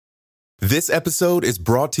This episode is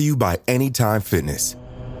brought to you by Anytime Fitness.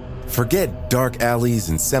 Forget dark alleys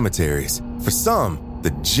and cemeteries. For some,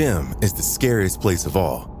 the gym is the scariest place of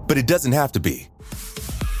all, but it doesn't have to be.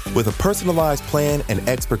 With a personalized plan and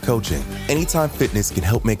expert coaching, Anytime Fitness can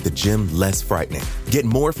help make the gym less frightening. Get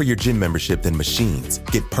more for your gym membership than machines.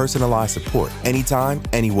 Get personalized support anytime,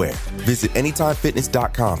 anywhere. Visit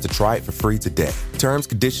AnytimeFitness.com to try it for free today. Terms,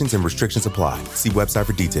 conditions, and restrictions apply. See website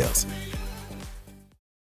for details.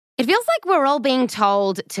 It feels like we're all being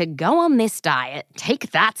told to go on this diet,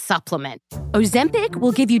 take that supplement. Ozempic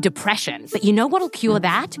will give you depression, but you know what'll cure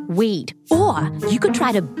that? Weed. Or you could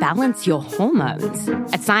try to balance your hormones.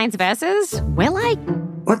 At Science Versus, we're like,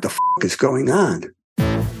 what the f*** is going on?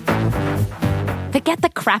 Forget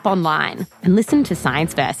the crap online and listen to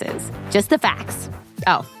Science Versus. Just the facts.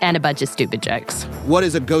 Oh, and a bunch of stupid jokes. What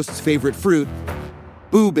is a ghost's favorite fruit?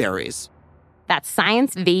 Blueberries. That's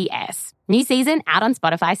Science VS. New season out on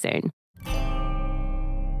Spotify soon.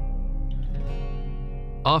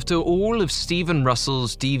 After all of Stephen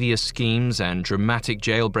Russell's devious schemes and dramatic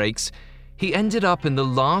jailbreaks, he ended up in the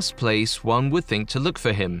last place one would think to look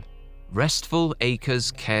for him, Restful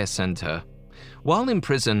Acres Care Center. While in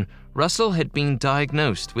prison, Russell had been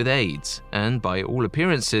diagnosed with AIDS, and by all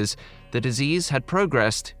appearances, the disease had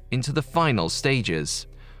progressed into the final stages.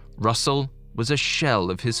 Russell was a shell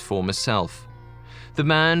of his former self. The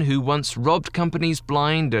man who once robbed companies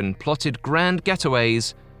blind and plotted grand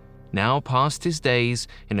getaways now passed his days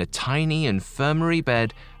in a tiny infirmary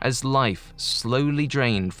bed as life slowly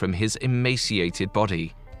drained from his emaciated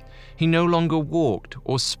body. He no longer walked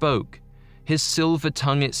or spoke. His silver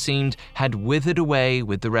tongue, it seemed, had withered away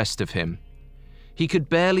with the rest of him. He could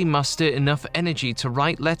barely muster enough energy to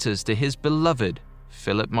write letters to his beloved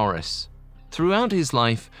Phillip Morris. Throughout his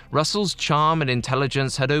life, Russell's charm and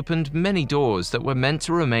intelligence had opened many doors that were meant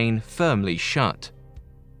to remain firmly shut.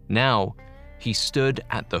 Now, he stood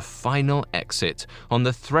at the final exit, on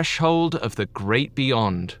the threshold of the great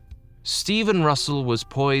beyond. Stephen Russell was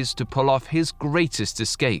poised to pull off his greatest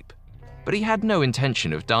escape, but he had no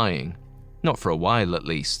intention of dying. Not for a while, at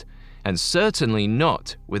least, and certainly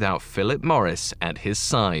not without Phillip Morris at his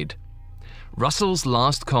side. Russell's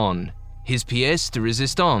last con, his pièce de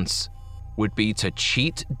résistance, would be to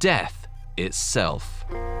cheat death itself.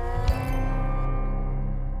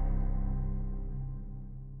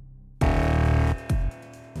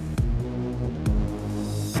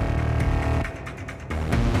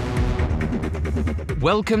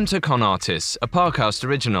 Welcome to Con Artists, a Parcast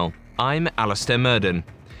original. I'm Alistair Murden.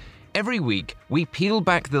 Every week, we peel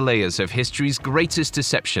back the layers of history's greatest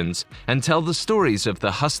deceptions and tell the stories of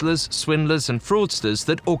the hustlers, swindlers, and fraudsters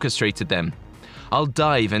that orchestrated them. I'll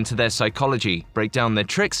dive into their psychology, break down their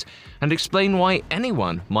tricks, and explain why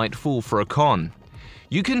anyone might fall for a con.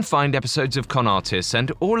 You can find episodes of Con Artists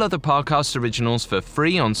and all other Parcast originals for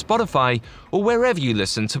free on Spotify or wherever you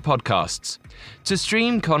listen to podcasts. To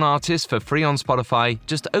stream Con Artists for free on Spotify,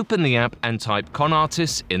 just open the app and type Con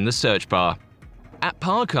Artists in the search bar. At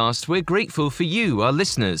Parcast, we're grateful for you, our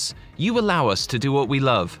listeners. You allow us to do what we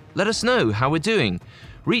love. Let us know how we're doing.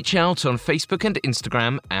 Reach out on Facebook and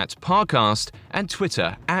Instagram at Parcast and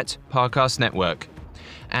Twitter at Parcast Network.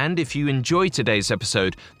 And if you enjoyed today's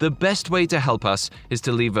episode, the best way to help us is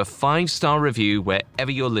to leave a 5-star review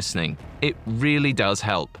wherever you're listening. It really does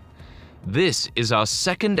help. This is our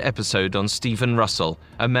second episode on Stephen Russell,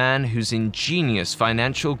 a man whose ingenious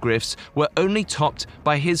financial grifts were only topped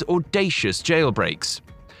by his audacious jailbreaks.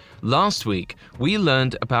 Last week, we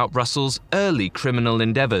learned about Russell's early criminal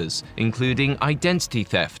endeavors, including identity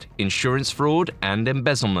theft, insurance fraud, and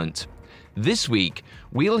embezzlement. This week,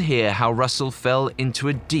 we'll hear how Russell fell into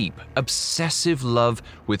a deep, obsessive love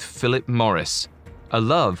with Phillip Morris, a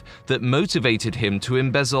love that motivated him to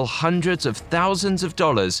embezzle hundreds of thousands of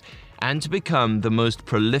dollars and to become the most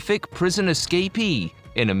prolific prison escapee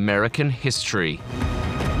in American history.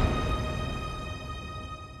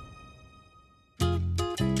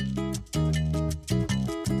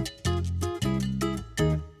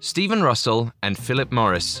 Stephen Russell and Phillip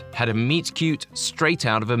Morris had a meet-cute straight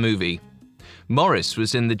out of a movie. Morris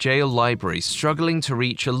was in the jail library struggling to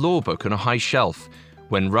reach a law book on a high shelf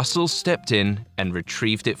when Russell stepped in and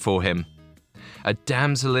retrieved it for him. A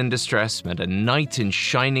damsel in distress met a knight in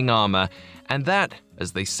shining armor, and that,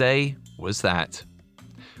 as they say, was that.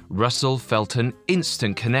 Russell felt an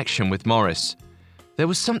instant connection with Morris. There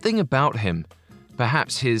was something about him,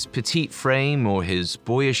 perhaps his petite frame or his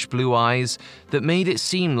boyish blue eyes, that made it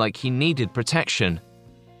seem like he needed protection.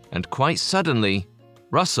 And quite suddenly,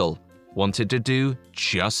 Russell wanted to do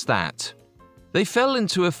just that. They fell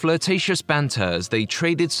into a flirtatious banter as they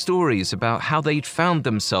traded stories about how they'd found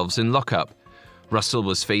themselves in lockup. Russell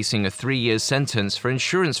was facing a 3-year sentence for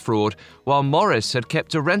insurance fraud, while Morris had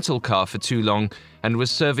kept a rental car for too long and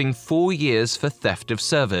was serving 4 years for theft of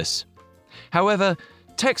service. However,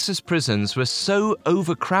 Texas prisons were so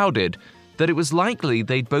overcrowded that it was likely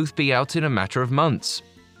they'd both be out in a matter of months.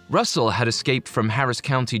 Russell had escaped from Harris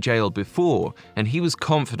County Jail before, and he was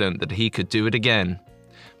confident that he could do it again.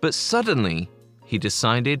 But suddenly, he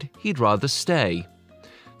decided he'd rather stay.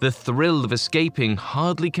 The thrill of escaping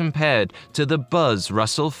hardly compared to the buzz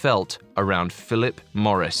Russell felt around Phillip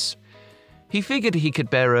Morris. He figured he could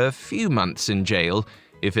bear a few months in jail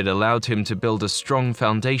if it allowed him to build a strong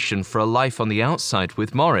foundation for a life on the outside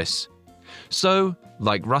with Morris. So,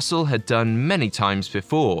 like Russell had done many times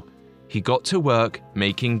before, he got to work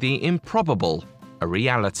making the improbable a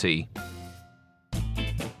reality.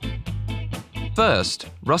 First,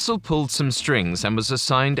 Russell pulled some strings and was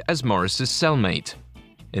assigned as Morris's cellmate.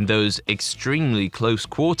 In those extremely close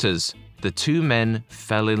quarters, the two men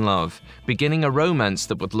fell in love, beginning a romance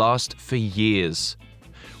that would last for years.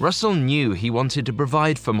 Russell knew he wanted to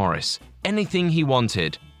provide for Morris anything he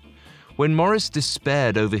wanted. When Morris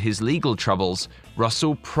despaired over his legal troubles,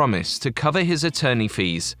 Russell promised to cover his attorney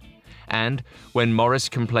fees. And when Morris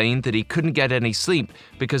complained that he couldn't get any sleep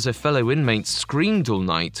because a fellow inmate screamed all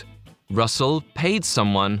night, Russell paid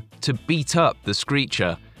someone to beat up the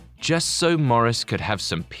screecher, just so Morris could have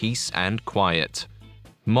some peace and quiet.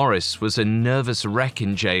 Morris was a nervous wreck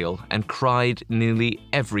in jail and cried nearly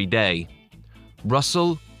every day.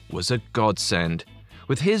 Russell was a godsend.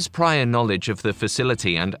 With his prior knowledge of the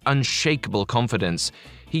facility and unshakable confidence,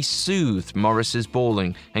 he soothed Morris's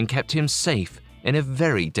bawling and kept him safe in a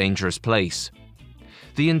very dangerous place.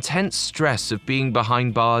 The intense stress of being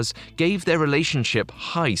behind bars gave their relationship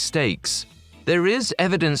high stakes. There is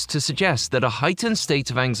evidence to suggest that a heightened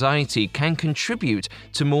state of anxiety can contribute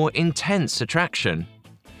to more intense attraction.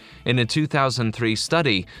 In a 2003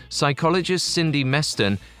 study, psychologists Cindy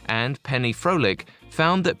Meston and Penny Froelich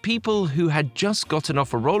found that people who had just gotten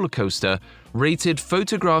off a roller coaster rated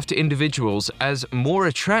photographed individuals as more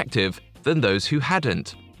attractive than those who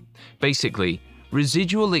hadn't. Basically,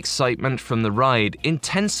 residual excitement from the ride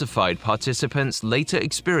intensified participants' later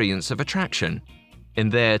experience of attraction. In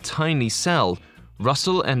their tiny cell,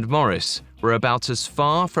 Russell and Morris were about as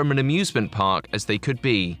far from an amusement park as they could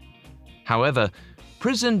be. However,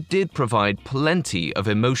 prison did provide plenty of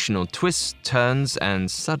emotional twists, turns, and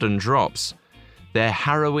sudden drops. Their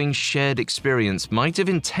harrowing shared experience might have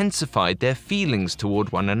intensified their feelings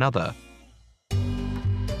toward one another.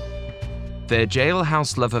 Their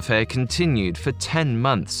jailhouse love affair continued for 10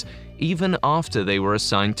 months, even after they were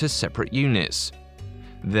assigned to separate units.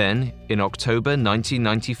 Then, in October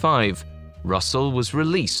 1995, Russell was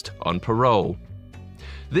released on parole.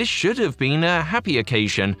 This should have been a happy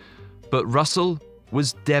occasion, but Russell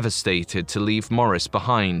was devastated to leave Morris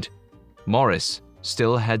behind. Morris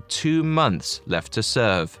still had 2 months left to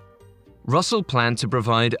serve. Russell planned to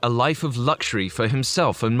provide a life of luxury for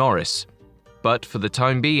himself and Morris, but for the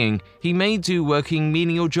time being, he made do working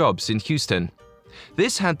menial jobs in Houston.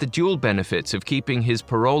 This had the dual benefits of keeping his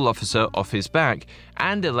parole officer off his back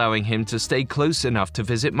and allowing him to stay close enough to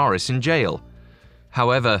visit Morris in jail.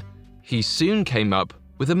 However, he soon came up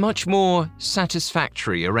with a much more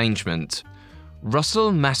satisfactory arrangement.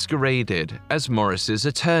 Russell masqueraded as Morris's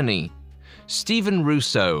attorney, Stephen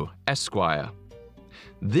Russo, Esquire.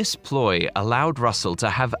 This ploy allowed Russell to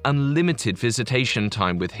have unlimited visitation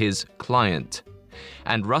time with his client,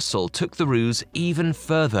 and Russell took the ruse even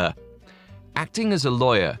further. Acting as a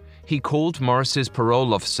lawyer, he called Morris's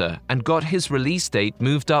parole officer and got his release date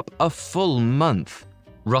moved up a full month.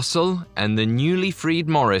 Russell and the newly freed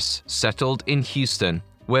Morris settled in Houston,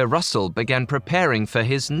 where Russell began preparing for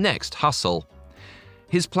his next hustle.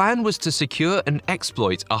 His plan was to secure and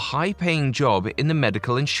exploit a high-paying job in the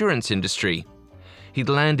medical insurance industry. He'd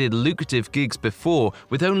landed lucrative gigs before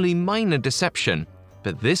with only minor deception,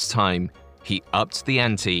 but this time he upped the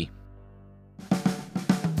ante.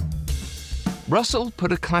 Russell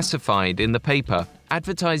put a classified in the paper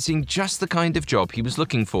advertising just the kind of job he was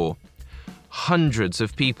looking for. Hundreds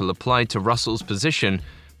of people applied to Russell's position,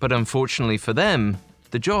 but unfortunately for them,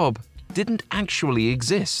 the job didn't actually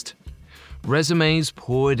exist. Resumes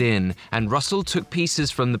poured in, and Russell took pieces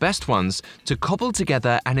from the best ones to cobble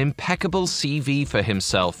together an impeccable CV for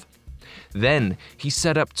himself. Then he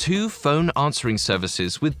set up 2 phone answering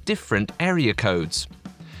services with different area codes.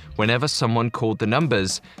 Whenever someone called the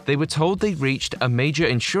numbers, they were told they'd reached a major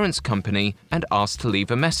insurance company and asked to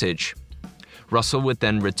leave a message. Russell would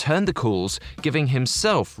then return the calls, giving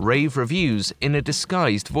himself rave reviews in a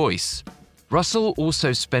disguised voice. Russell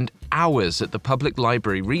also spent hours at the public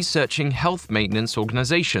library researching health maintenance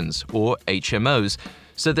organizations, or HMOs,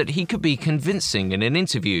 so that he could be convincing in an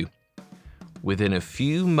interview. Within a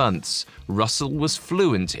few months, Russell was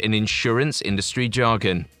fluent in insurance industry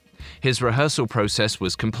jargon. His rehearsal process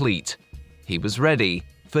was complete. He was ready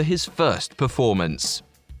for his first performance.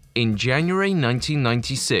 In January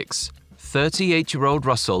 1996, 38-year-old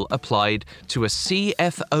Russell applied to a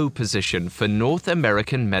CFO position for North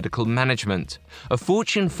American Medical Management, a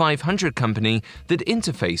Fortune 500 company that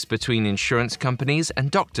interfaced between insurance companies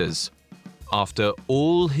and doctors. After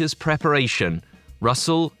all his preparation,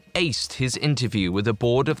 Russell aced his interview with a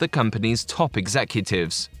board of the company's top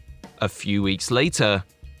executives. A few weeks later,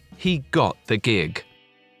 he got the gig.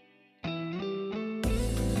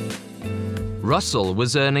 Russell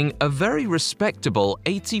was earning a very respectable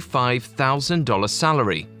 $85,000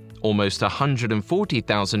 salary, almost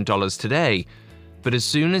 $140,000 today, but as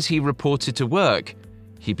soon as he reported to work,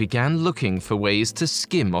 he began looking for ways to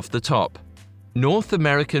skim off the top. North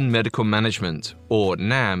American Medical Management, or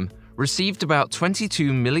NAM, received about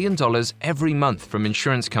 $22 million every month from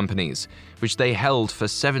insurance companies, which they held for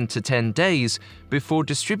 7 to 10 days before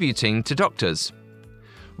distributing to doctors.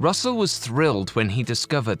 Russell was thrilled when he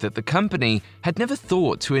discovered that the company had never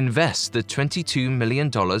thought to invest the $22 million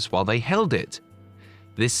while they held it.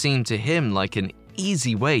 This seemed to him like an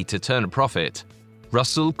easy way to turn a profit.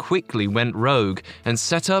 Russell quickly went rogue and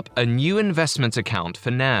set up a new investment account for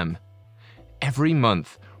NAM. Every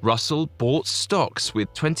month, Russell bought stocks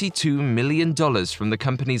with $22 million from the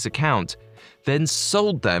company's account, then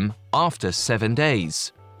sold them after 7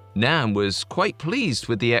 days. NAM was quite pleased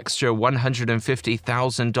with the extra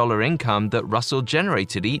 $150,000 income that Russell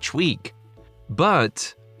generated each week.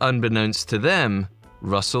 But, unbeknownst to them,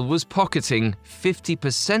 Russell was pocketing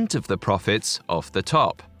 50% of the profits off the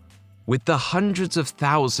top. With the hundreds of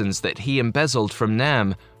thousands that he embezzled from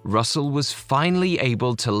NAM, Russell was finally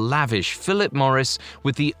able to lavish Phillip Morris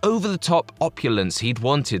with the over-the-top opulence he'd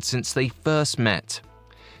wanted since they first met.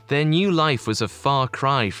 Their new life was a far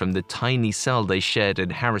cry from the tiny cell they shared in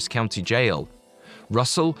Harris County Jail.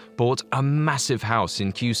 Russell bought a massive house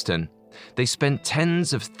in Houston. They spent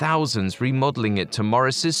tens of thousands remodeling it to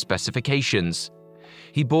Morris's specifications.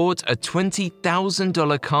 He bought a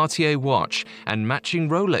 $20,000 Cartier watch and matching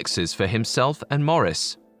Rolexes for himself and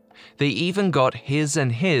Morris. They even got his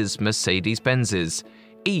and his Mercedes-Benzes,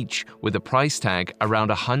 each with a price tag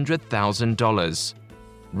around $100,000.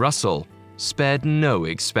 Russell spared no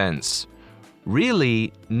expense.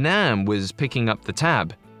 Really, NAM was picking up the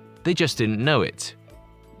tab. They just didn't know it.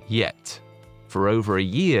 Yet, for over a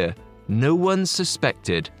year, no one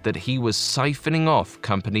suspected that he was siphoning off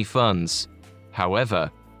company funds. However,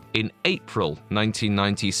 in April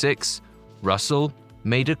 1996, Russell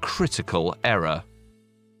made a critical error.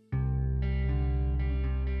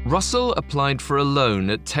 Russell applied for a loan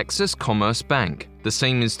at Texas Commerce Bank, the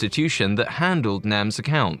same institution that handled NAM's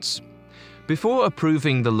accounts. Before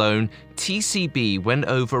approving the loan, TCB went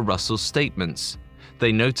over Russell's statements.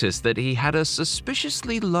 They noticed that he had a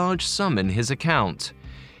suspiciously large sum in his account.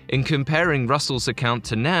 In comparing Russell's account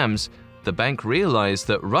to NAM's, the bank realized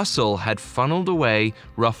that Russell had funneled away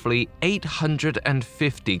roughly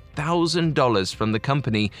 $850,000 from the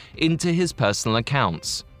company into his personal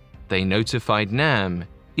accounts. They notified NAM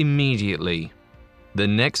immediately. The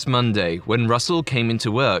next Monday, when Russell came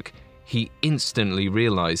into work, he instantly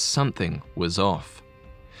realized something was off.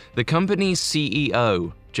 The company's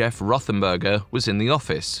CEO, Jeff Rothenberger, was in the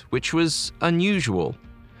office, which was unusual.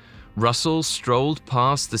 Russell strolled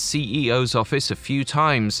past the CEO's office a few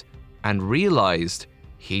times and realized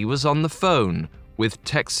he was on the phone with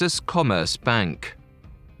Texas Commerce Bank.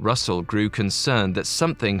 Russell grew concerned that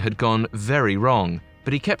something had gone very wrong,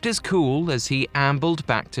 but he kept his cool as he ambled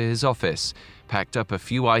back to his office, packed up a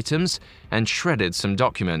few items, and shredded some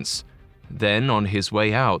documents. Then, on his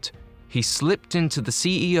way out, he slipped into the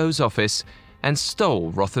CEO's office and stole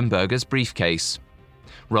Rothenberger's briefcase.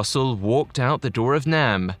 Russell walked out the door of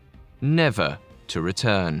NAM, never to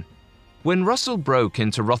return. When Russell broke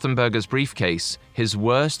into Rothenberger's briefcase, his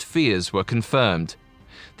worst fears were confirmed.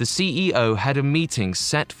 The CEO had a meeting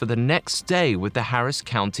set for the next day with the Harris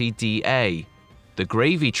County DA. The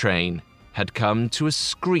gravy train had come to a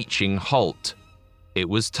screeching halt. It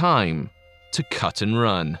was time to cut and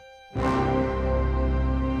run.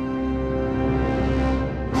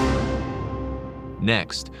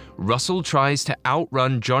 Next, Russell tries to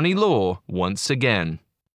outrun Johnny Law once again.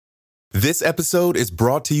 This episode is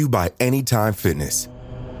brought to you by Anytime Fitness.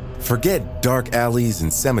 Forget dark alleys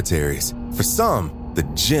and cemeteries. For some, the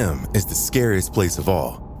gym is the scariest place of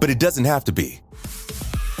all. But it doesn't have to be.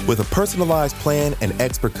 With a personalized plan and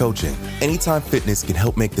expert coaching, Anytime Fitness can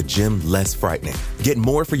help make the gym less frightening. Get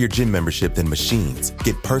more for your gym membership than machines.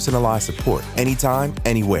 Get personalized support anytime,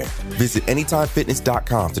 anywhere. Visit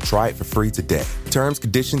AnytimeFitness.com to try it for free today. Terms,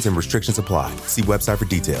 conditions, and restrictions apply. See website for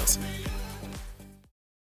details.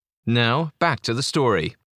 Now, back to the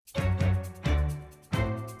story.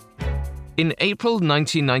 In April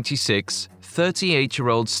 1996,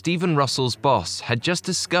 38-year-old Stephen Russell's boss had just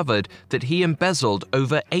discovered that he embezzled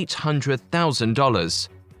over $800,000.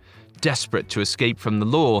 Desperate to escape from the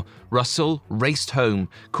law, Russell raced home,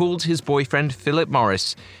 called his boyfriend Phillip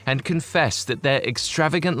Morris, and confessed that their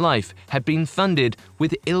extravagant life had been funded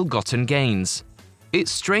with ill-gotten gains. It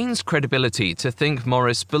strains credibility to think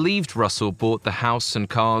Morris believed Russell bought the house and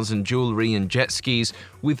cars and jewelry and jet skis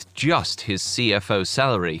with just his CFO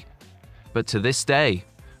salary. But to this day,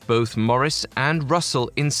 both Morris and Russell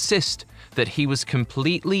insist that he was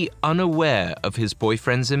completely unaware of his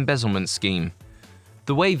boyfriend's embezzlement scheme.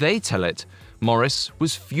 The way they tell it, Morris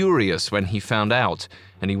was furious when he found out,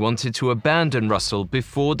 and he wanted to abandon Russell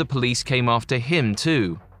before the police came after him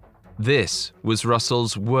too. This was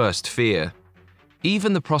Russell's worst fear.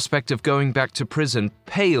 Even the prospect of going back to prison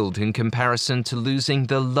paled in comparison to losing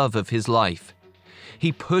the love of his life.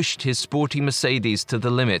 He pushed his sporty Mercedes to the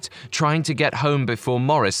limit, trying to get home before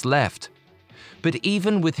Morris left. But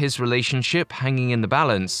even with his relationship hanging in the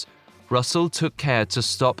balance, Russell took care to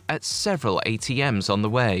stop at several ATMs on the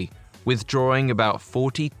way, withdrawing about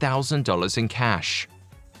 $40,000 in cash.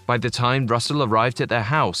 By the time Russell arrived at their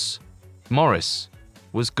house, Morris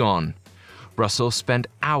was gone. Russell spent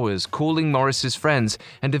hours calling Morris's friends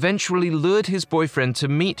and eventually lured his boyfriend to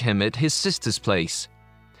meet him at his sister's place.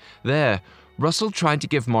 There, Russell tried to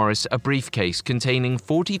give Morris a briefcase containing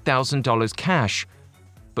 $40,000 cash,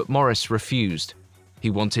 but Morris refused.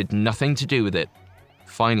 He wanted nothing to do with it.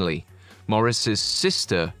 Finally, Morris's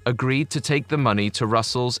sister agreed to take the money to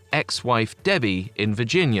Russell's ex-wife Debbie in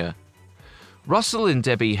Virginia. Russell and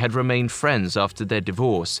Debbie had remained friends after their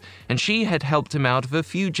divorce, and she had helped him out of a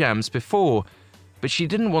few jams before, but she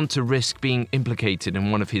didn't want to risk being implicated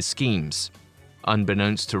in one of his schemes.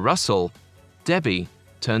 Unbeknownst to Russell, Debbie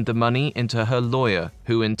turned the money into her lawyer,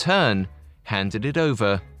 who in turn handed it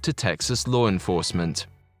over to Texas law enforcement.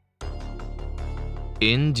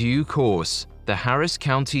 In due course, the Harris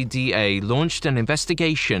County DA launched an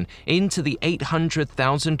investigation into the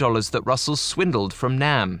 $800,000 that Russell swindled from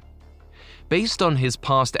NAM. Based on his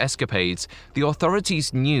past escapades, the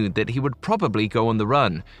authorities knew that he would probably go on the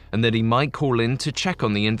run and that he might call in to check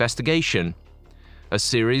on the investigation. A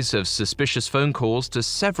series of suspicious phone calls to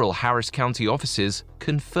several Harris County offices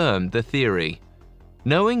confirmed the theory.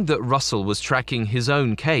 Knowing that Russell was tracking his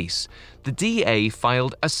own case, the DA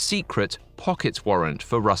filed a secret pocket warrant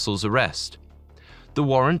for Russell's arrest. The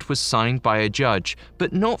warrant was signed by a judge,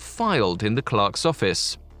 but not filed in the clerk's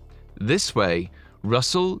office. This way,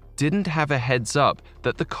 Russell didn't have a heads up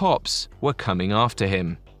that the cops were coming after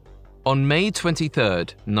him. On May 23,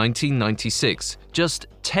 1996, just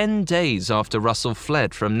 10 days after Russell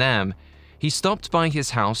fled from NAM, he stopped by his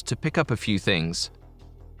house to pick up a few things.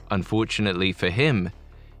 Unfortunately for him,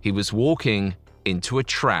 he was walking into a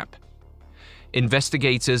trap.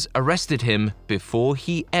 Investigators arrested him before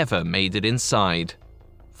he ever made it inside.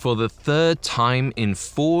 For the third time in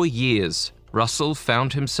 4 years, Russell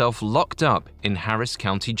found himself locked up in Harris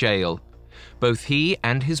County Jail. Both he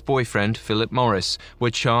and his boyfriend, Phillip Morris, were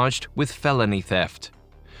charged with felony theft.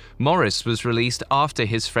 Morris was released after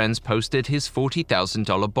his friends posted his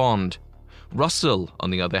 $40,000 bond. Russell,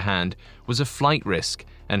 on the other hand, was a flight risk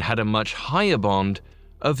and had a much higher bond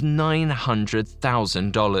of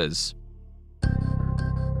 $900,000.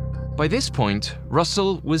 By this point,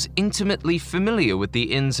 Russell was intimately familiar with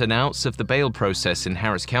the ins and outs of the bail process in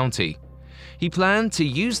Harris County. He planned to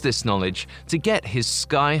use this knowledge to get his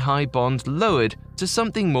sky-high bond lowered to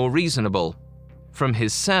something more reasonable. From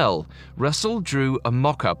his cell, Russell drew a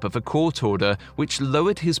mock-up of a court order which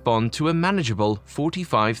lowered his bond to a manageable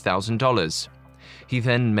 $45,000. He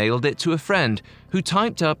then mailed it to a friend who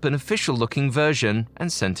typed up an official-looking version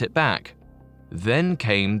and sent it back. Then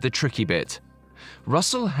came the tricky bit.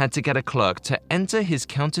 Russell had to get a clerk to enter his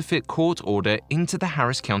counterfeit court order into the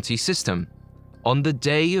Harris County system. On the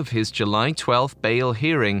day of his July 12th bail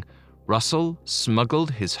hearing, Russell smuggled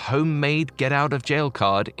his homemade get-out-of-jail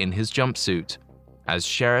card in his jumpsuit. As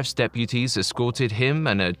sheriff's deputies escorted him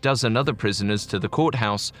and a dozen other prisoners to the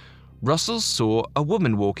courthouse, Russell saw a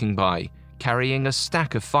woman walking by, carrying a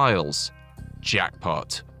stack of files.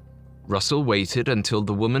 Jackpot. Russell waited until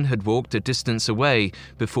the woman had walked a distance away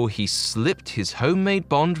before he slipped his homemade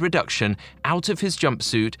bond reduction out of his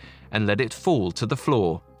jumpsuit and let it fall to the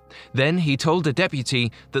floor. Then he told a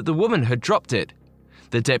deputy that the woman had dropped it.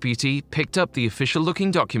 The deputy picked up the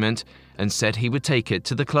official-looking document and said he would take it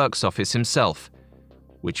to the clerk's office himself,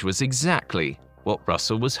 which was exactly what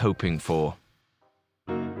Russell was hoping for.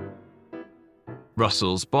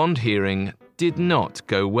 Russell's bond hearing did not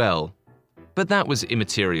go well, but that was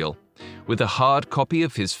immaterial. With a hard copy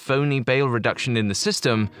of his phony bail reduction in the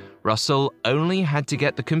system, Russell only had to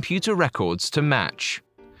get the computer records to match.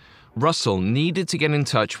 Russell needed to get in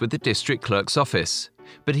touch with the district clerk's office,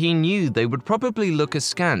 but he knew they would probably look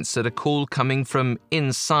askance at a call coming from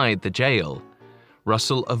inside the jail.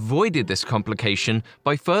 Russell avoided this complication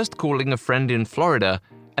by first calling a friend in Florida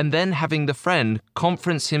and then having the friend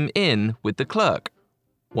conference him in with the clerk.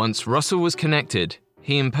 Once Russell was connected,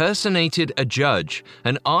 he impersonated a judge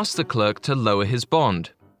and asked the clerk to lower his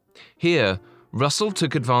bond. Here, Russell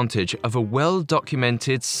took advantage of a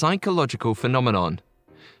well-documented psychological phenomenon.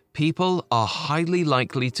 People are highly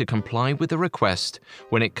likely to comply with a request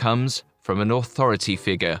when it comes from an authority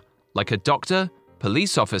figure, like a doctor,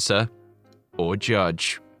 police officer, or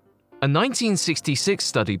judge. A 1966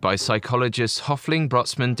 study by psychologists Hoffling,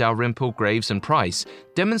 Brotzman, Dalrymple, Graves, and Price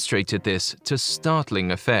demonstrated this to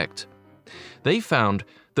startling effect. They found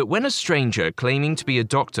that when a stranger claiming to be a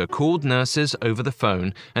doctor called nurses over the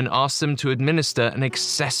phone and asked them to administer an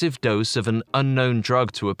excessive dose of an unknown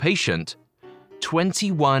drug to a patient,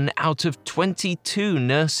 21 out of 22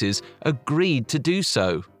 nurses agreed to do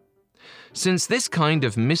so. Since this kind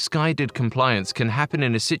of misguided compliance can happen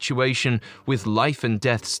in a situation with life and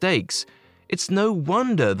death stakes, it's no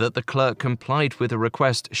wonder that the clerk complied with a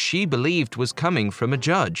request she believed was coming from a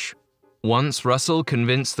judge. Once Russell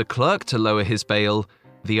convinced the clerk to lower his bail,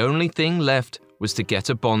 the only thing left was to get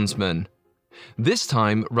a bondsman. This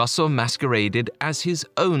time, Russell masqueraded as his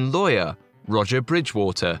own lawyer, Roger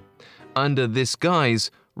Bridgewater. Under this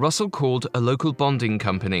guise, Russell called a local bonding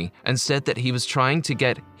company and said that he was trying to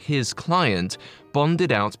get his client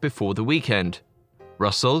bonded out before the weekend.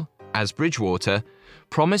 Russell, as Bridgewater,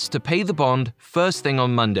 promised to pay the bond first thing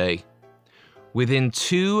on Monday. Within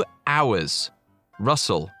 2 hours,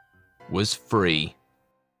 Russell was free.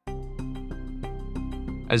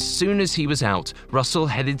 As soon as he was out, Russell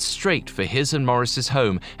headed straight for his and Morris's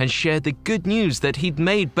home and shared the good news that he'd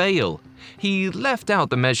made bail. He left out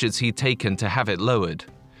the measures he'd taken to have it lowered.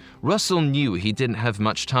 Russell knew he didn't have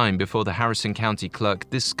much time before the Harrison County clerk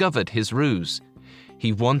discovered his ruse.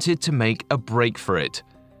 He wanted to make a break for it,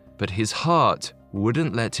 but his heart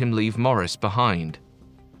wouldn't let him leave Morris behind.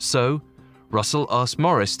 So, Russell asked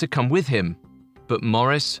Morris to come with him, but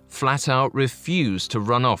Morris flat out refused to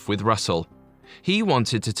run off with Russell. He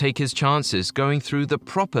wanted to take his chances going through the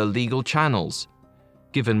proper legal channels.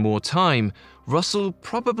 Given more time, Russell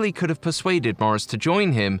probably could have persuaded Morris to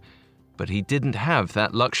join him, but he didn't have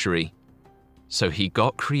that luxury. So he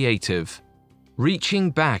got creative.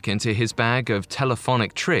 Reaching back into his bag of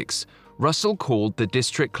telephonic tricks, Russell called the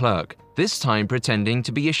district clerk, this time pretending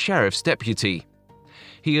to be a sheriff's deputy.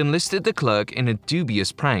 He enlisted the clerk in a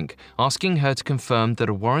dubious prank, asking her to confirm that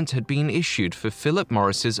a warrant had been issued for Phillip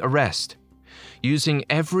Morris's arrest. Using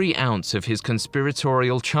every ounce of his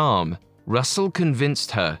conspiratorial charm, Russell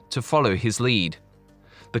convinced her to follow his lead.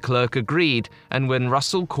 The clerk agreed, and when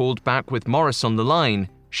Russell called back with Morris on the line,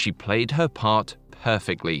 she played her part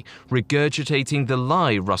perfectly, regurgitating the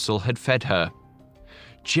lie Russell had fed her.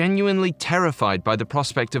 Genuinely terrified by the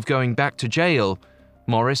prospect of going back to jail,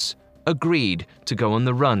 Morris agreed to go on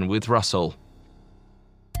the run with Russell.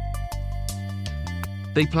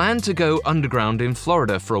 They planned to go underground in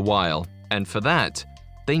Florida for a while, and for that,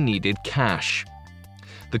 they needed cash.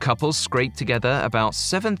 The couple scraped together about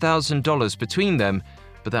 $7,000 between them,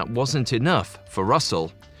 but that wasn't enough for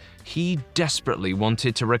Russell. He desperately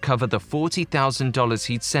wanted to recover the $40,000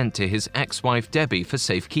 he'd sent to his ex-wife Debbie for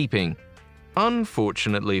safekeeping.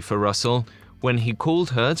 Unfortunately for Russell, when he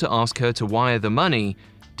called her to ask her to wire the money,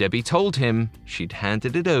 Debbie told him she'd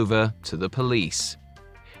handed it over to the police.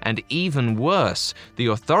 And even worse, the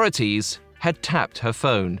authorities had tapped her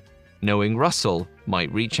phone, knowing Russell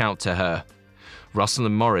might reach out to her. Russell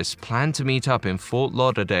and Morris planned to meet up in Fort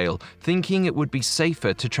Lauderdale, thinking it would be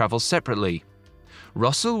safer to travel separately.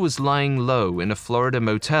 Russell was lying low in a Florida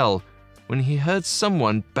motel when he heard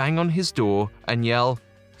someone bang on his door and yell,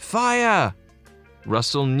 "Fire!"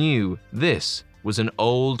 Russell knew this was an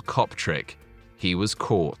old cop trick. He was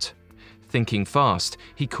caught. Thinking fast,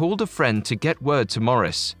 he called a friend to get word to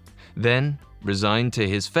Morris. Then, resigned to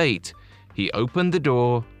his fate, he opened the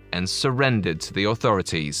door and surrendered to the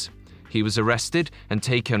authorities. He was arrested and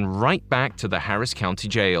taken right back to the Harris County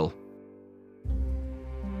Jail.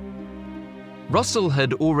 Russell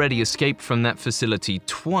had already escaped from that facility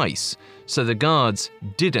twice, so the guards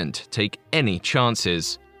didn't take any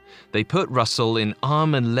chances. They put Russell in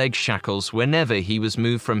arm and leg shackles whenever he was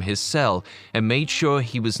moved from his cell and made sure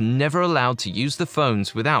he was never allowed to use the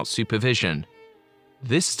phones without supervision.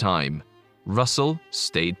 This time, Russell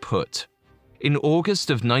stayed put. In August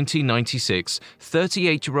of 1996,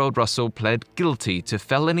 38-year-old Russell pled guilty to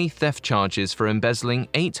felony theft charges for embezzling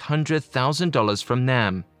 $800,000 from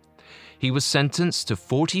NAM. He was sentenced to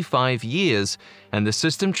 45 years, and the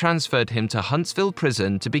system transferred him to Huntsville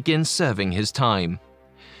Prison to begin serving his time.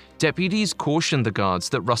 Deputies cautioned the guards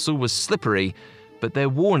that Russell was slippery, but their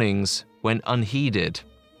warnings went unheeded.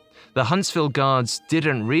 The Huntsville guards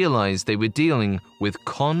didn't realize they were dealing with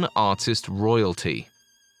con artist royalty.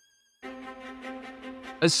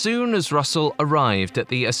 As soon as Russell arrived at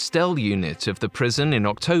the Estelle unit of the prison in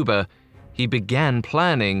October, he began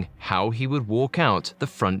planning how he would walk out the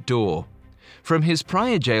front door. From his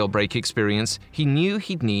prior jailbreak experience, he knew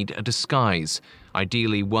he'd need a disguise,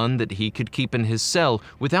 ideally one that he could keep in his cell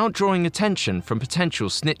without drawing attention from potential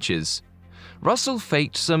snitches. Russell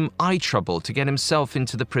faked some eye trouble to get himself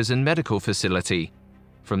into the prison medical facility.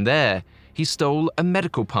 From there, he stole a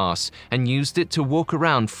medical pass and used it to walk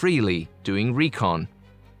around freely, doing recon.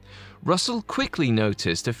 Russell quickly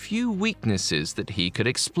noticed a few weaknesses that he could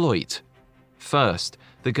exploit. First,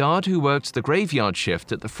 the guard who worked the graveyard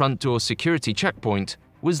shift at the front door security checkpoint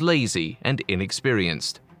was lazy and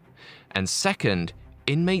inexperienced. And second,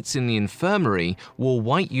 inmates in the infirmary wore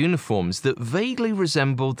white uniforms that vaguely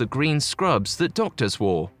resembled the green scrubs that doctors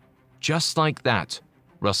wore. Just like that,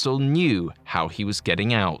 Russell knew how he was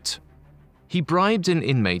getting out. He bribed an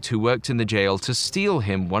inmate who worked in the jail to steal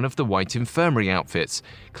him one of the white infirmary outfits,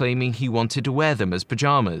 claiming he wanted to wear them as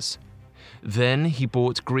pajamas. Then he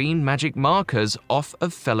bought green magic markers off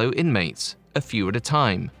of fellow inmates, a few at a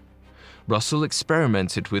time. Russell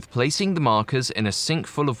experimented with placing the markers in a sink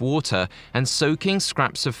full of water and soaking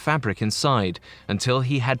scraps of fabric inside until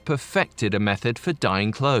he had perfected a method for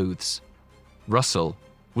dyeing clothes. Russell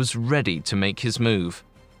was ready to make his move.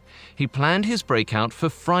 He planned his breakout for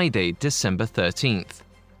Friday, December 13th.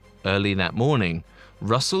 Early that morning,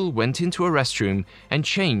 Russell went into a restroom and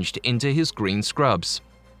changed into his green scrubs.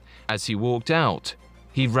 As he walked out,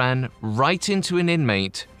 he ran right into an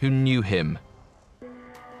inmate who knew him.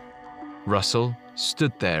 Russell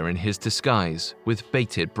stood there in his disguise with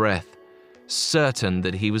bated breath, certain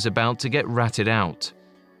that he was about to get ratted out.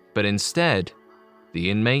 But instead, the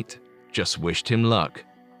inmate just wished him luck.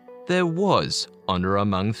 There was honor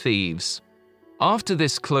among thieves. After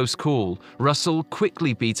this close call, Russell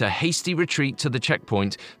quickly beat a hasty retreat to the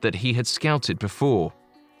checkpoint that he had scouted before.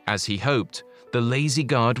 As he hoped, the lazy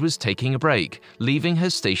guard was taking a break, leaving her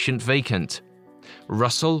station vacant.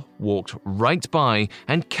 Russell walked right by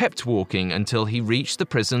and kept walking until he reached the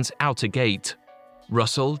prison's outer gate.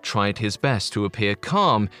 Russell tried his best to appear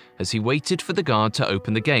calm as he waited for the guard to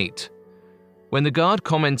open the gate. When the guard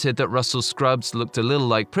commented that Russell's scrubs looked a little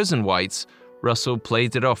like prison whites, Russell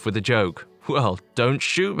played it off with a joke. "Well, don't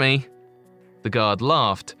shoot me." The guard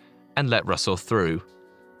laughed and let Russell through.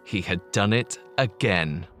 He had done it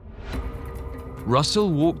again. Russell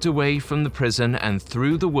walked away from the prison and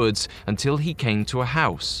through the woods until he came to a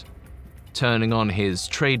house. Turning on his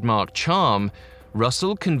trademark charm,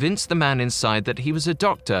 Russell convinced the man inside that he was a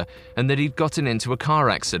doctor and that he'd gotten into a car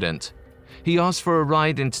accident. He asked for a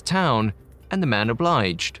ride into town, and the man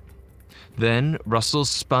obliged. Then Russell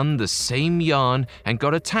spun the same yarn and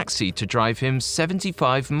got a taxi to drive him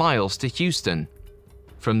 75 miles to Houston.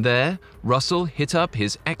 From there, Russell hit up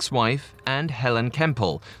his ex-wife and Helen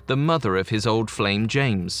Kemple, the mother of his old flame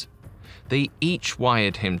James. They each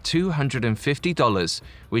wired him $250,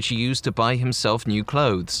 which he used to buy himself new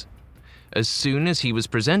clothes. As soon as he was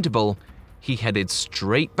presentable, he headed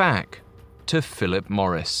straight back to Phillip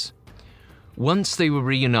Morris. Once they were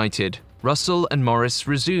reunited, Russell and Morris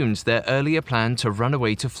resumed their earlier plan to run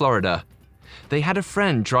away to Florida. They had a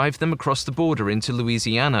friend drive them across the border into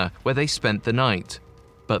Louisiana, where they spent the night.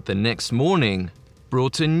 But the next morning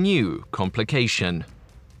brought a new complication.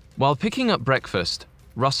 While picking up breakfast,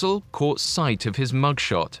 Russell caught sight of his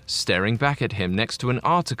mugshot staring back at him next to an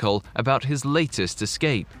article about his latest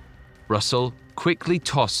escape. Russell quickly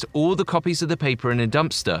tossed all the copies of the paper in a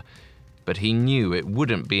dumpster, but he knew it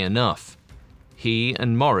wouldn't be enough. He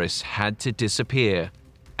and Morris had to disappear,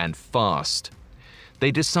 and fast.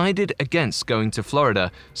 They decided against going to Florida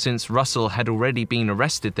since Russell had already been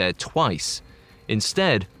arrested there twice.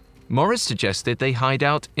 Instead, Morris suggested they hide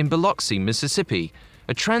out in Biloxi, Mississippi,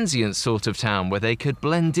 a transient sort of town where they could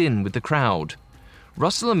blend in with the crowd.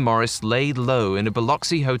 Russell and Morris laid low in a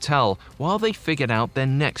Biloxi hotel while they figured out their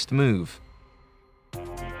next move.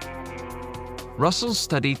 Russell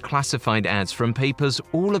studied classified ads from papers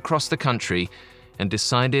all across the country and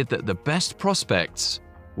decided that the best prospects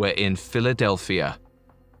were in Philadelphia.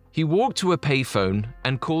 He walked to a payphone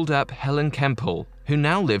and called up Helen Kemple, who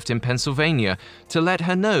now lived in Pennsylvania, to let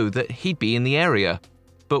her know that he'd be in the area.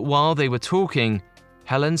 But while they were talking,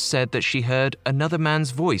 Helen said that she heard another man's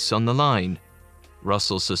voice on the line.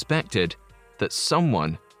 Russell suspected that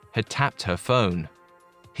someone had tapped her phone.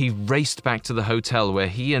 He raced back to the hotel where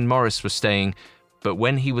he and Morris were staying, but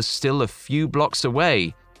when he was still a few blocks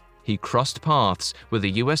away, he crossed paths with a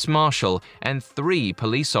U.S. Marshal and 3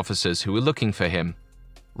 police officers who were looking for him.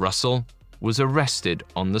 Russell was arrested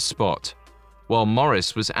on the spot, while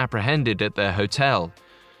Morris was apprehended at their hotel.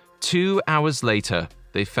 2 hours later,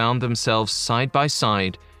 they found themselves side by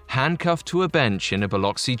side, handcuffed to a bench in a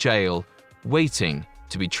Biloxi jail, waiting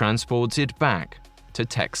to be transported back to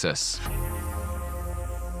Texas.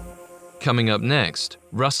 Coming up next,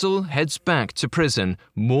 Russell heads back to prison,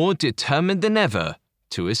 more determined than ever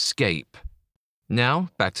to escape. Now,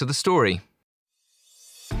 back to the story.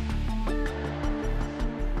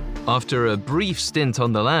 After a brief stint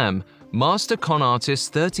on the lam, master con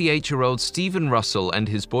artist 38-year-old Stephen Russell and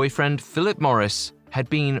his boyfriend Phillip Morris had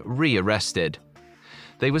been rearrested.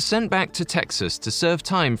 They were sent back to Texas to serve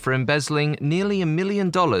time for embezzling nearly $1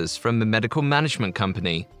 million from a medical management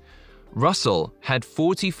company. Russell had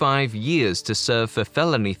 45 years to serve for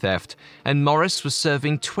felony theft, and Morris was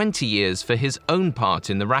serving 20 years for his own part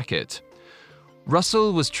in the racket.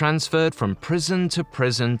 Russell was transferred from prison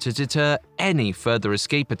to deter any further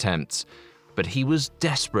escape attempts, but he was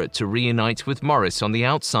desperate to reunite with Morris on the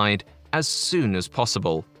outside as soon as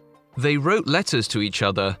possible. They wrote letters to each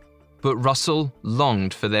other, but Russell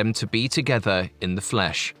longed for them to be together in the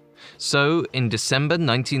flesh. So, in December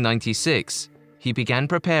 1996, he began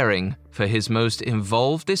preparing for his most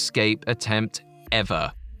involved escape attempt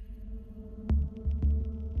ever.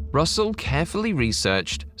 Russell carefully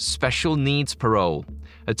researched special needs parole,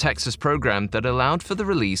 a Texas program that allowed for the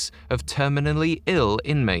release of terminally ill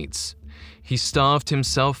inmates. He starved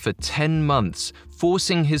himself for 10 months,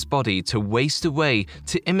 forcing his body to waste away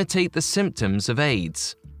to imitate the symptoms of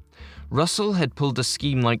AIDS. Russell had pulled a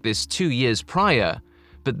scheme like this 2 years prior,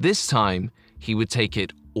 but this time he would take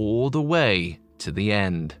it all the way to the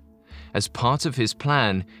end. As part of his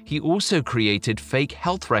plan, he also created fake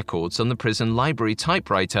health records on the prison library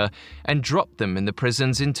typewriter and dropped them in the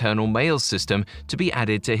prison's internal mail system to be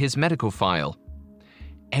added to his medical file.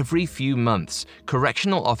 Every few months,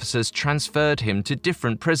 correctional officers transferred him to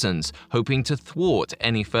different prisons, hoping to thwart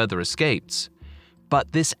any further escapes.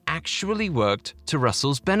 But this actually worked to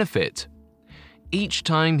Russell's benefit. Each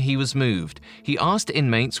time he was moved, he asked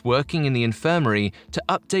inmates working in the infirmary to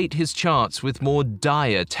update his charts with more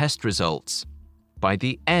dire test results. By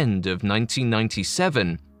the end of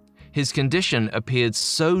 1997, his condition appeared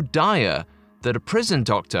so dire that a prison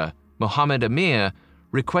doctor, Mohammed Amir,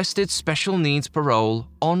 requested special needs parole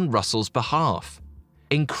on Russell's behalf.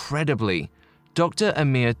 Incredibly, Dr.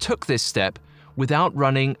 Amir took this step without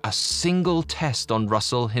running a single test on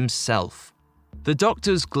Russell himself. The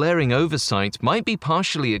doctor's glaring oversight might be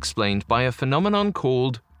partially explained by a phenomenon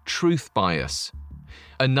called truth bias.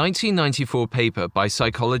 A 1994 paper by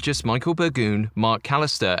psychologists Michael Burgoon, Mark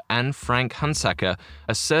Callister, and Frank Hunsaker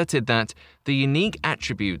asserted that the unique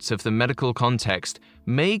attributes of the medical context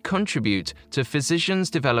may contribute to physicians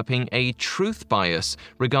developing a truth bias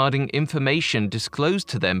regarding information disclosed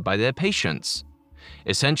to them by their patients.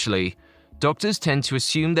 Essentially, doctors tend to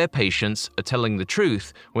assume their patients are telling the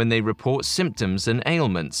truth when they report symptoms and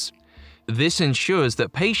ailments. This ensures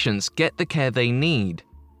that patients get the care they need,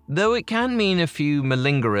 though it can mean a few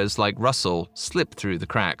malingerers like Russell slip through the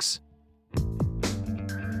cracks.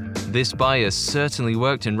 This bias certainly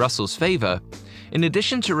worked in Russell's favor. In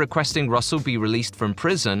addition to requesting Russell be released from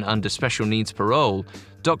prison under special needs parole,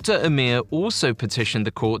 Dr. Amir also petitioned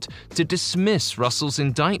the court to dismiss Russell's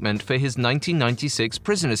indictment for his 1996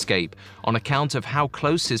 prison escape on account of how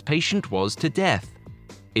close his patient was to death.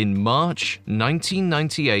 In March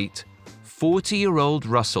 1998, 40-year-old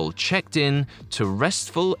Russell checked in to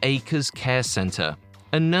Restful Acres Care Center,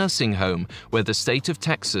 a nursing home where the state of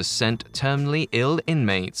Texas sent terminally ill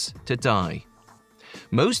inmates to die.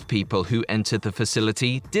 Most people who entered the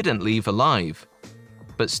facility didn't leave alive.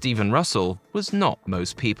 But Stephen Russell was not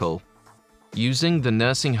most people. Using the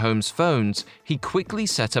nursing home's phones, he quickly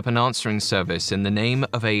set up an answering service in the name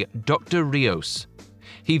of a Dr. Rios.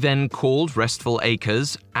 He then called Restful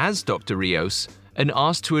Acres as Dr. Rios and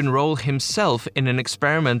asked to enroll himself in an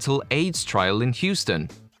experimental AIDS trial in Houston.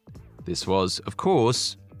 This was, of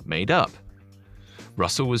course, made up.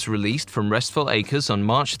 Russell was released from Restful Acres on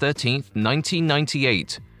March 13,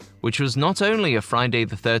 1998, which was not only a Friday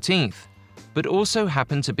the 13th, but also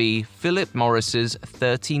happened to be Phillip Morris's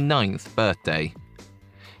 39th birthday.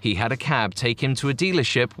 He had a cab take him to a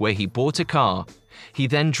dealership where he bought a car. He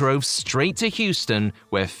then drove straight to Houston,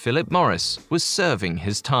 where Phillip Morris was serving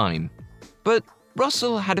his time. But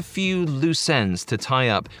Russell had a few loose ends to tie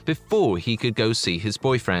up before he could go see his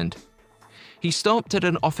boyfriend. He stopped at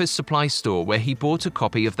an office supply store where he bought a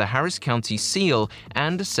copy of the Harris County seal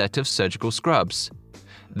and a set of surgical scrubs.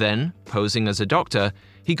 Then, posing as a doctor,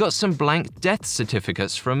 he got some blank death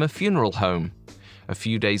certificates from a funeral home. A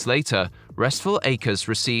few days later, Restful Acres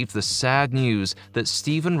received the sad news that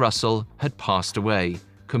Stephen Russell had passed away,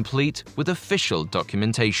 complete with official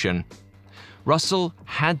documentation. Russell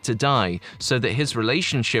had to die so that his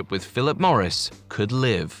relationship with Phillip Morris could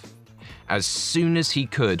live. As soon as he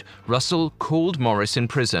could, Russell called Morris in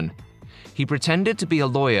prison. He pretended to be a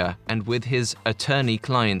lawyer, and with his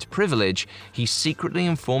attorney-client privilege, he secretly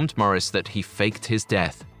informed Morris that he faked his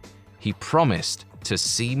death. He promised to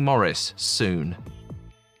see Morris soon.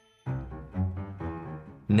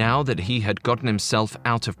 Now that he had gotten himself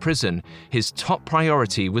out of prison, his top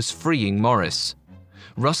priority was freeing Morris.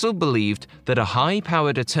 Russell believed that a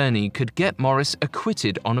high-powered attorney could get Morris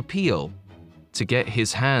acquitted on appeal. To get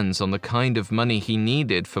his hands on the kind of money he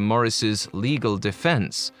needed for Morris's legal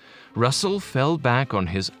defense, Russell fell back on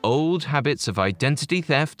his old habits of identity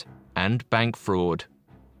theft and bank fraud.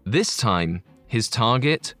 This time, his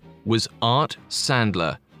target was Art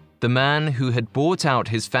Sandler, the man who had bought out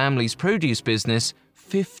his family's produce business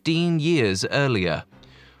 15 years earlier.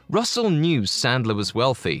 Russell knew Sandler was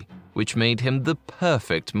wealthy, which made him the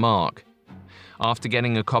perfect mark. After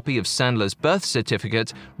getting a copy of Sandler's birth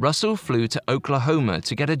certificate, Russell flew to Oklahoma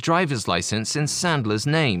to get a driver's license in Sandler's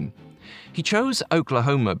name. He chose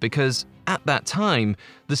Oklahoma because, at that time,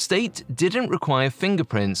 the state didn't require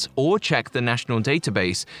fingerprints or check the national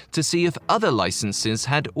database to see if other licenses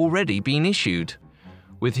had already been issued.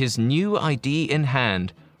 With his new ID in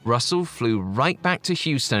hand, Russell flew right back to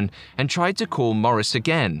Houston and tried to call Morris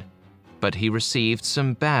again, but he received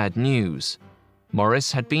some bad news.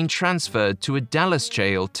 Morris had been transferred to a Dallas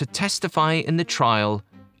jail to testify in the trial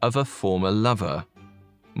of a former lover.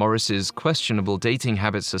 Morris's questionable dating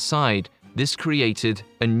habits aside, this created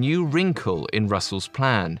a new wrinkle in Russell's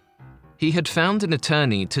plan. He had found an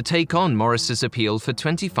attorney to take on Morris's appeal for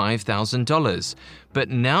 $25,000, but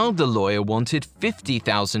now the lawyer wanted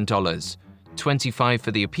 $50,000, $25,000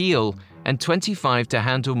 for the appeal and $25,000 to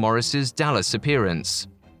handle Morris's Dallas appearance.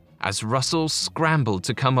 As Russell scrambled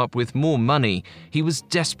to come up with more money, he was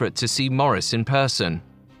desperate to see Morris in person.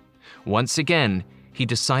 Once again, he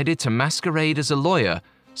decided to masquerade as a lawyer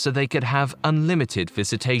so they could have unlimited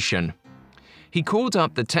visitation. He called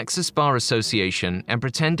up the Texas Bar Association and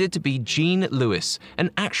pretended to be Gene Lewis,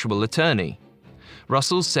 an actual attorney.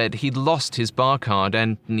 Russell said he'd lost his bar card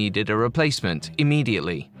and needed a replacement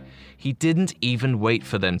immediately. He didn't even wait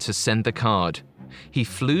for them to send the card. He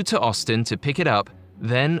flew to Austin to pick it up,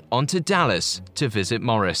 then on to Dallas to visit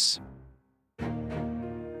Morris.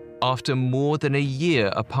 After more than a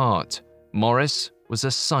year apart, Morris was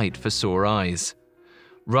a sight for sore eyes.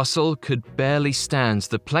 Russell could barely stand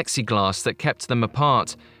the plexiglass that kept them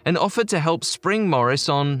apart and offered to help spring Morris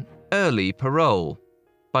on early parole,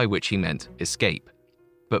 by which he meant escape.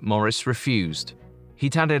 But Morris refused.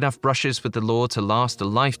 He'd had enough brushes with the law to last a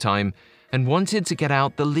lifetime and wanted to get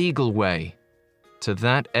out the legal way. To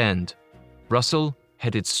that end, Russell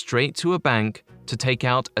headed straight to a bank to take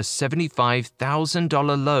out a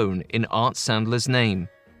 $75,000 loan in Art Sandler's name.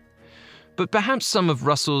 But perhaps some of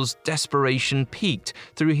Russell's desperation peaked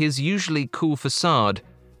through his usually cool facade,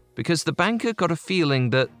 because the banker got a feeling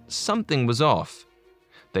that something was off.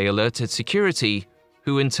 They alerted security,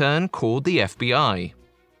 who in turn called the FBI.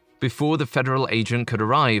 Before the federal agent could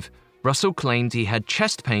arrive, Russell claimed he had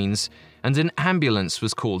chest pains and an ambulance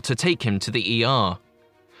was called to take him to the ER.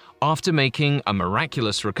 After making a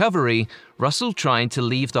miraculous recovery, Russell tried to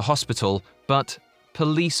leave the hospital, but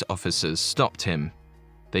police officers stopped him.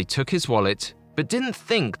 They took his wallet, but didn't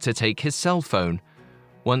think to take his cell phone.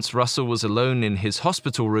 Once Russell was alone in his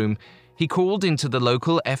hospital room, he called into the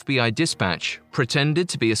local FBI dispatch, pretended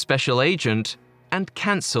to be a special agent, and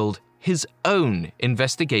cancelled his own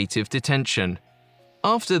investigative detention.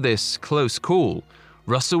 After this close call,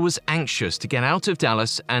 Russell was anxious to get out of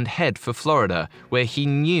Dallas and head for Florida, where he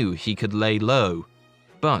knew he could lay low.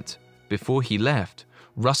 But before he left,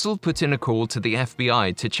 Russell put in a call to the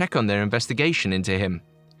FBI to check on their investigation into him.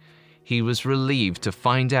 He was relieved to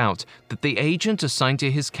find out that the agent assigned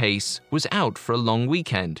to his case was out for a long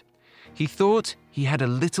weekend. He thought he had a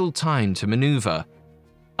little time to maneuver.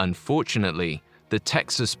 Unfortunately, the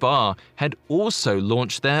Texas bar had also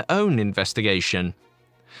launched their own investigation.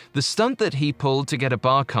 The stunt that he pulled to get a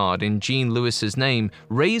bar card in Gene Lewis's name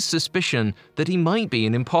raised suspicion that he might be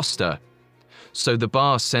an imposter. So the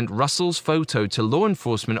bar sent Russell's photo to law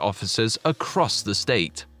enforcement officers across the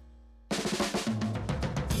state.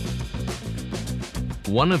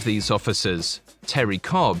 One of these officers, Terry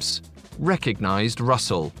Cobbs, recognized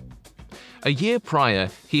Russell. A year prior,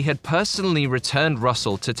 he had personally returned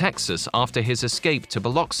Russell to Texas after his escape to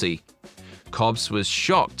Biloxi. Cobbs was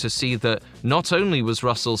shocked to see that not only was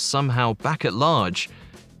Russell somehow back at large,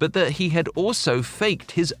 but that he had also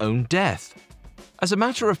faked his own death. As a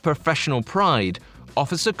matter of professional pride,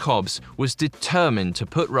 Officer Cobbs was determined to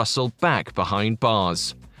put Russell back behind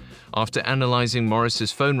bars. After analyzing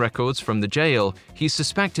Morris's phone records from the jail, he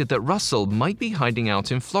suspected that Russell might be hiding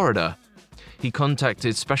out in Florida. He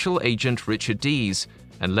contacted Special Agent Richard Dees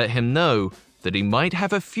and let him know that he might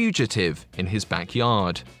have a fugitive in his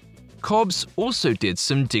backyard. Cobbs also did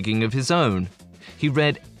some digging of his own. He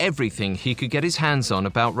read everything he could get his hands on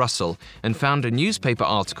about Russell and found a newspaper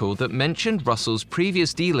article that mentioned Russell's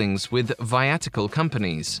previous dealings with viatical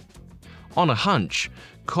companies. On a hunch,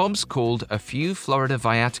 Cobbs called a few Florida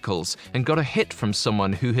viaticals and got a hit from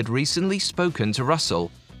someone who had recently spoken to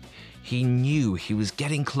Russell. He knew he was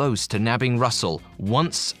getting close to nabbing Russell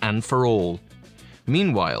once and for all.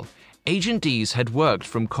 Meanwhile, Agent Dees had worked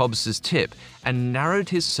from Cobbs's tip and narrowed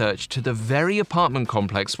his search to the very apartment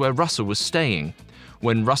complex where Russell was staying.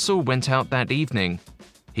 When Russell went out that evening,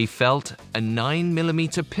 he felt a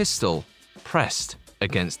 9mm pistol pressed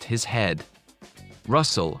against his head.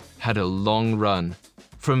 Russell had a long run,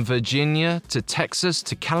 from Virginia to Texas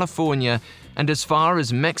to California and as far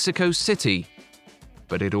as Mexico City.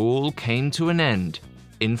 But it all came to an end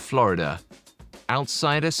in Florida,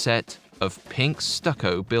 outside a set of pink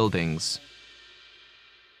stucco buildings.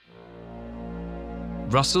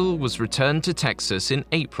 Russell was returned to Texas in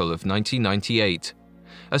April of 1998.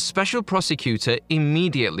 A special prosecutor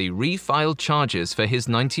immediately refiled charges for his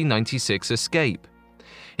 1996 escape.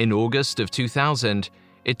 In August of 2000,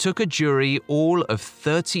 it took a jury all of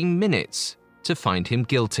 30 minutes to find him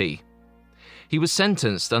guilty. He was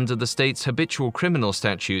sentenced under the state's habitual criminal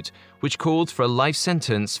statute, which called for a life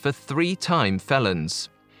sentence for 3-time felons.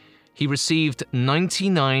 He received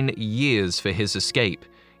 99 years for his escape,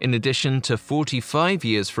 in addition to 45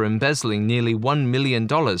 years for embezzling nearly $1 million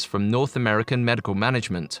from North American Medical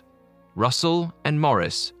Management. Russell and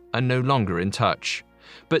Morris are no longer in touch,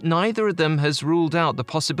 but neither of them has ruled out the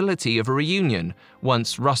possibility of a reunion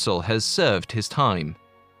once Russell has served his time.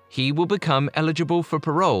 He will become eligible for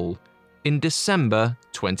parole in December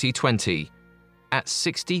 2020, at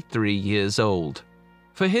 63 years old.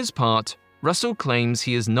 For his part, Russell claims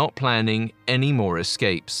he is not planning any more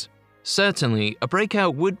escapes. Certainly, a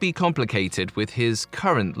breakout would be complicated with his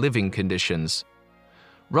current living conditions.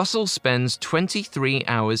 Russell spends 23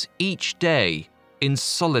 hours each day in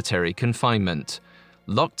solitary confinement,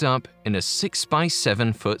 locked up in a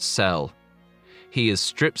 6-by-7-foot cell. He is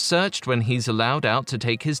strip-searched when he's allowed out to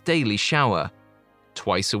take his daily shower.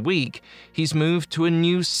 Twice a week, he's moved to a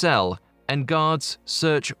new cell and guards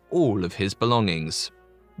search all of his belongings.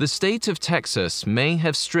 The state of Texas may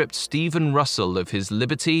have stripped Stephen Russell of his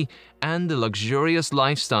liberty and the luxurious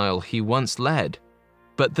lifestyle he once led,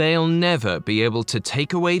 but they'll never be able to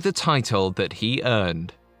take away the title that he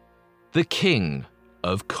earned, the King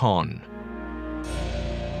of Con.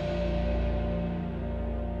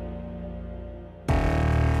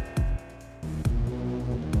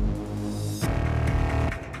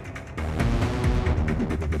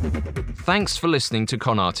 Thanks for listening to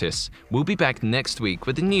Con Artists. We'll be back next week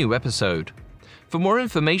with a new episode. For more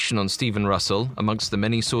information on Stephen Russell, amongst the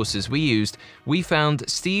many sources we used, we found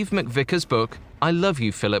Steve McVicker's book, I Love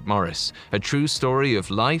You, Phillip Morris, a true story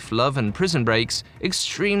of life, love, and prison breaks,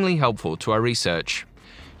 extremely helpful to our research.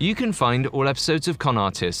 You can find all episodes of Con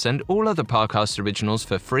Artists and all other Parcast originals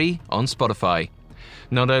for free on Spotify.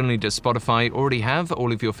 Not only does Spotify already have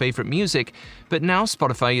all of your favorite music, but now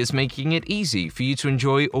Spotify is making it easy for you to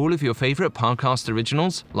enjoy all of your favorite Parcast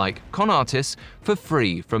originals, like Con Artists, for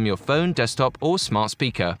free from your phone, desktop, or smart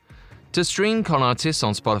speaker. To stream Con Artists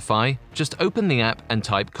on Spotify, just open the app and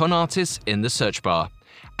type Con Artists in the search bar.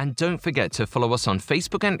 And don't forget to follow us on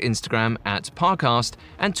Facebook and Instagram at Parcast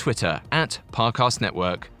and Twitter at Parcast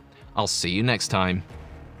Network. I'll see you next time.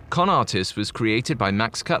 Con Artists was created by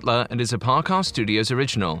Max Cutler and is a Parcast Studios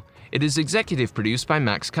original. It is executive produced by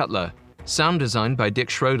Max Cutler. Sound designed by Dick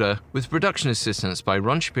Schroeder, with production assistance by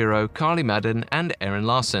Ron Shapiro, Carly Madden, and Aaron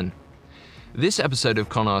Larson. This episode of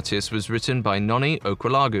Con Artists was written by Noni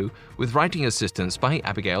Okwalagu, with writing assistance by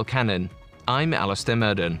Abigail Cannon. I'm Alistair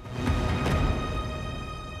Murden.